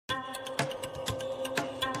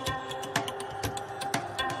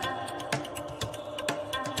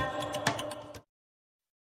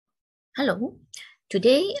Hello,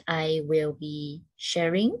 today I will be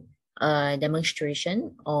sharing a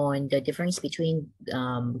demonstration on the difference between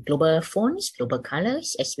global fonts, global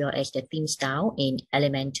colors, as well as the theme style in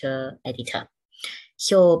Elementor Editor.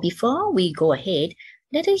 So before we go ahead,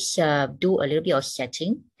 let us do a little bit of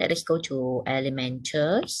setting. Let us go to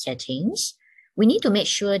Elementor settings. We need to make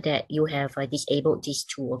sure that you have disabled these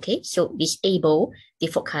two, okay? So disable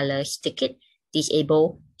default colors, tick it,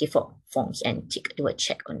 disable default fonts and do a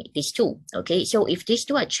check on it. These two, okay? So if these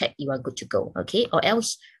two are checked, you are good to go, okay? Or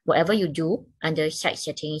else, whatever you do under site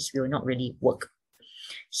settings will not really work.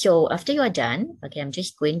 So after you are done, okay, I'm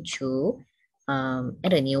just going to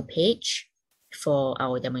add a new page for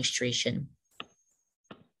our demonstration.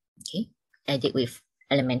 Okay, edit with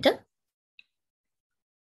Elementor.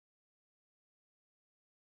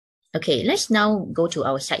 Okay, let's now go to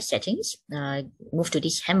our site settings. Move to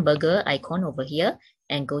this hamburger icon over here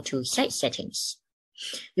and go to site settings.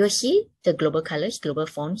 You'll see the global colors, global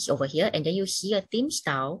fonts over here, and then you see a theme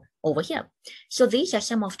style over here. So these are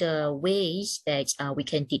some of the ways that we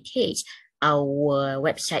can dictate our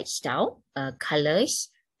website style, colors,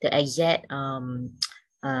 the exact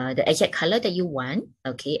color that you want,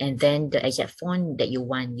 okay, and then the exact font that you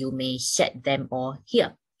want. You may set them all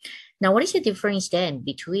here. Now, what is the difference then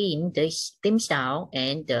between this theme style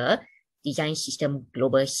and the design system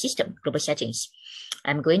global settings?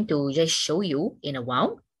 I'm going to just show you in a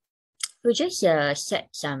while. We'll just set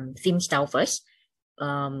some theme style first.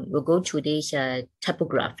 We'll go to this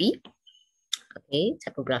typography. Okay,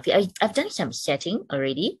 typography. I've done some setting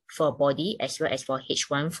already for body as well as for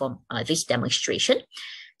H1 for this demonstration.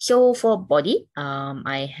 So for body,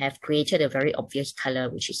 I have created a very obvious color,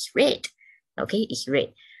 which is red. Okay, it's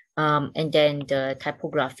red. And then the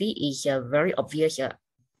typography is a very obvious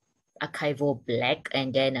archival black,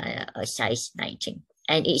 and then a size 19,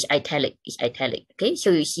 and it's italic. Okay,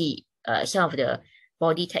 so you see some of the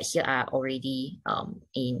body text here are already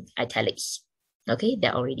in italics. Okay,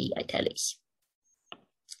 they're already italics.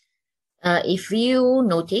 If you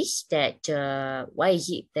notice that why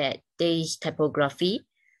is it that this typography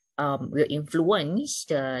will influence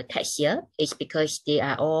the text here, is because they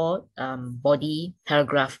are all body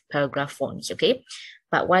paragraph fonts, okay?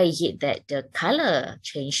 But why is it that the color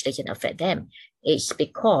change doesn't affect them? It's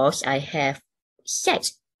because I have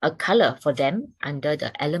set a color for them under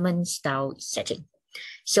the element style setting.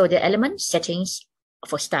 So the element settings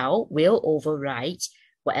for style will override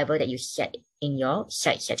whatever that you set in your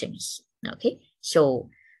site settings, okay? So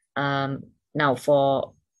now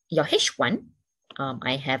for your H1,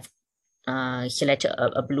 I have selected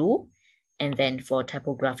a blue, and then for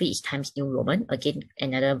typography it's Times New Roman. Again,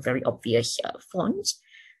 another very obvious font.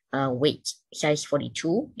 Weight size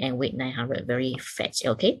 42 and weight 900, very fat.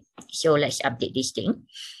 Okay, so let's update this thing.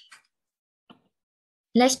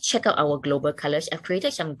 Let's check out our global colors. I've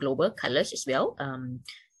created some global colors as well.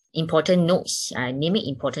 Important notes, naming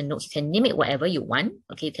important notes. You can name it whatever you want.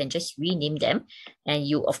 Okay, you can just rename them, and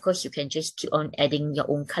you, of course, you can just keep on adding your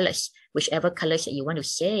own colors, whichever colors that you want to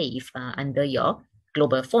save under your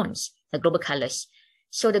global fonts, the global colors.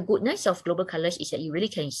 So the goodness of global colors is that you really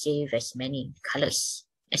can save as many colors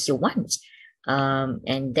as you want,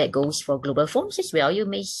 and that goes for global fonts as well. You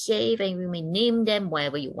may save and you may name them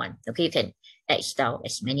whatever you want. Okay, you can add style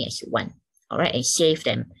as many as you want. All right, and save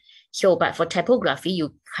them. So, but for typography,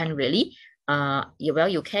 you can't really,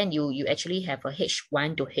 you can, you actually have a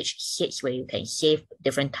H1 to H6 where you can save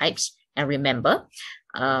different types and remember,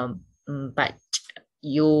 but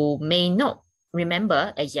you may not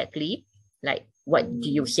remember exactly like what do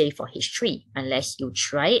you save for H3 unless you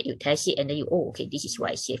try it, you test it, and then you, oh, okay, this is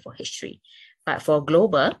what I save for H3. But for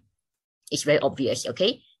global, it's very obvious,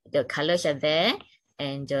 okay? The colors are there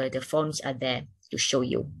and the fonts are there to show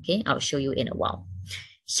you, okay? I'll show you in a while.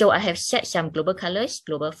 So I have set some global colors,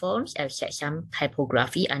 global fonts. I've set some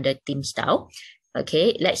typography under theme style.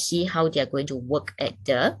 Okay, let's see how they're going to work at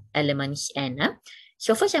the elements end.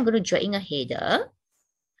 So first I'm going to drag in a header.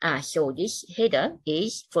 So this header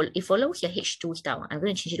is, it follows the H2 style. I'm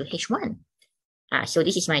going to change it to H1. So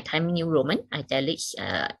this is my Times New Roman, italics,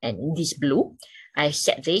 and this blue. I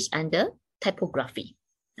set this under typography.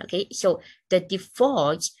 Okay, so the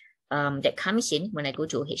default that comes in when I go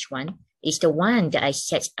to H1 is the one that I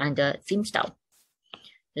set under theme style.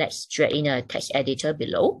 Let's drag in a text editor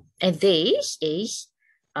below. And this is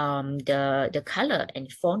the color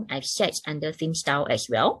and font I've set under theme style as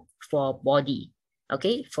well for body.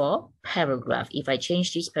 Okay, for paragraph. If I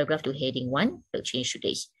change this paragraph to heading 1, it'll change to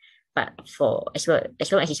this. But for as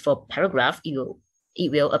long as it's for paragraph, it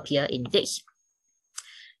will appear in this.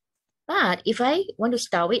 But if I want to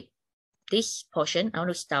style it, this portion, I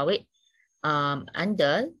want to style it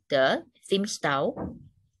under the theme style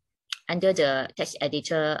under the text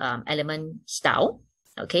editor element style.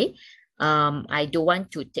 Okay, I don't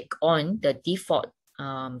want to take on the default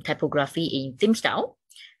typography in theme style.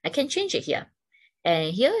 I can change it here.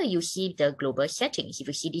 And here you see the global settings. If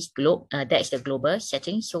you see this globe, that is the global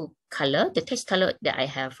settings. So color, the text color that I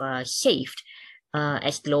have saved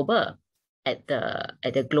as global at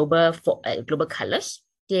the global colors,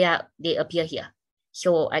 they appear here.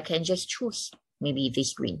 So I can just choose maybe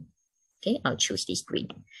this green. Okay, I'll choose this green.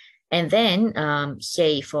 And then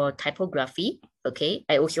say for typography, okay,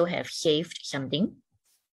 I also have saved something.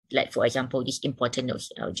 Like for example, this important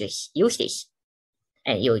notes. I'll just use this,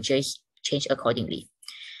 and it will just change accordingly.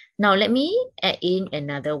 Now let me add in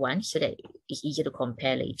another one so that it's easier to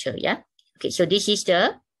compare later. Yeah. Okay. So this is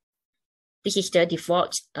the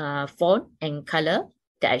default font and color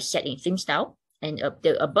that I've set in theme style, and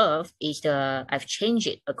the above is I've changed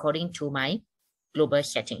it according to my global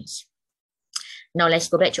settings. Now let's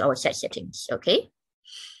go back to our site settings. Okay.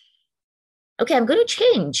 Okay, I'm going to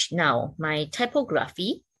change now my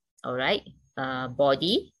typography. All right.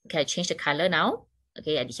 Body. Okay, I change the color now.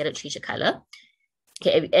 Okay, I decided to change the color.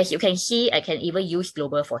 Okay, as you can see, I can even use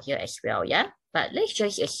global for here as well, yeah? But let's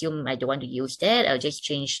just assume I don't want to use that. I'll just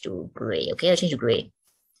change to gray, okay? I'll change to gray.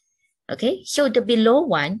 Okay, so the below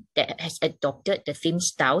one that has adopted the theme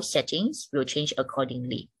style settings will change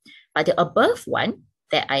accordingly. But the above one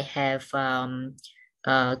that I have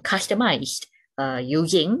customized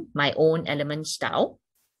using my own element style,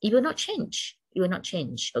 it will not change. It will not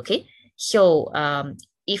change, okay? So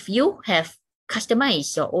if you have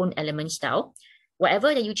customize your own element style,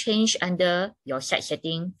 whatever that you change under your site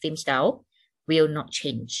setting theme style will not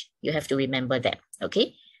change. You have to remember that,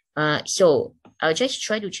 okay? So I'll just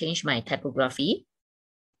try to change my typography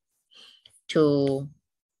to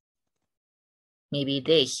maybe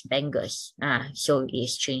this, bangers. So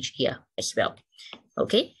it's changed here as well,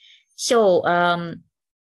 okay? So,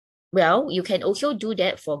 well, you can also do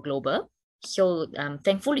that for global. So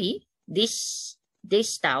thankfully, this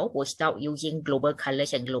style will start using global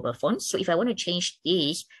colors and global fonts. So if I want to change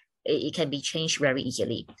this, it can be changed very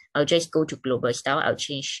easily. I'll just go to global style. I'll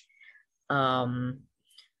change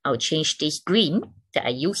this green that I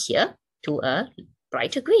use here to a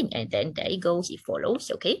brighter green, and then there it goes. It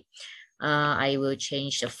follows. Okay. I will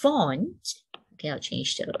change the font. Okay, I'll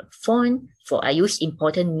change the font I use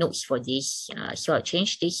important notes for this. So I'll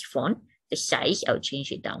change this font. The size, I'll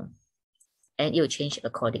change it down, and it will change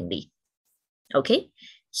accordingly. Okay,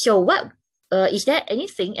 so what is there any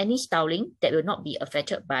styling that will not be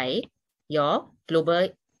affected by your global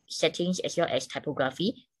settings as well as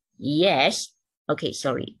typography? Yes. Okay,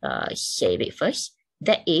 sorry. Save it first.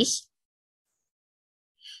 That is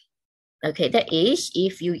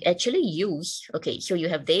if you actually use, okay, so you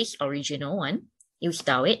have this original one, you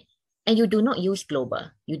style it, and you do not use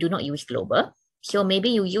global. You do not use global. So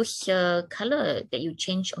maybe you use a color that you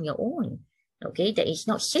change on your own. Okay, that is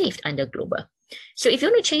not saved under global. So if you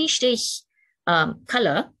want to change this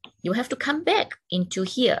color, you have to come back into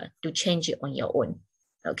here to change it on your own.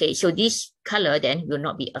 Okay, so this color then will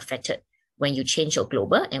not be affected when you change your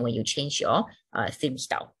global and when you change your theme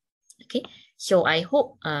style. Okay, so I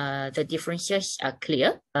hope the differences are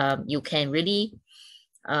clear. You can really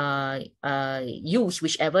use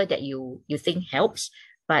whichever that you think helps,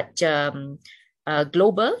 but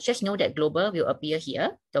global, just know that global will appear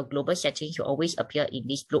here. The global settings will always appear in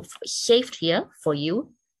this group saved here for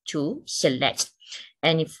you to select.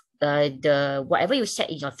 And if whatever you set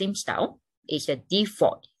in your theme style is the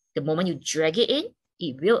default, the moment you drag it in,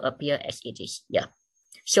 it will appear as it is. Yeah.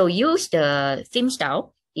 So use the theme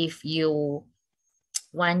style if you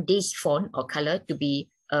want this font or color to be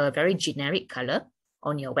a very generic color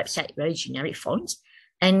on your website, very generic fonts,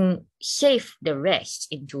 and save the rest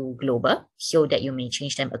into global so that you may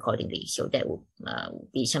change them accordingly. So that will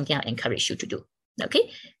be something I encourage you to do.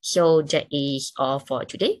 Okay, so that is all for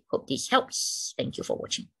today. Hope this helps. Thank you for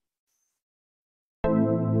watching.